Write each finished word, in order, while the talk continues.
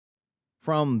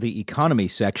From the economy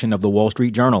section of the Wall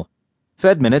Street Journal.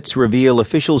 Fed minutes reveal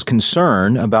officials'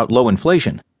 concern about low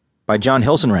inflation, by John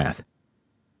Hilsenrath.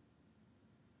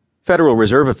 Federal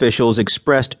Reserve officials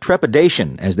expressed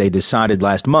trepidation as they decided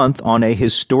last month on a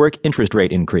historic interest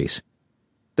rate increase.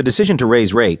 The decision to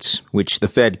raise rates, which the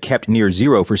Fed kept near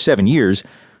zero for 7 years,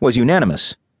 was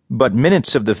unanimous, but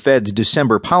minutes of the Fed's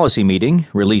December policy meeting,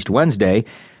 released Wednesday,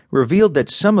 revealed that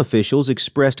some officials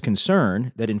expressed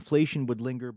concern that inflation would linger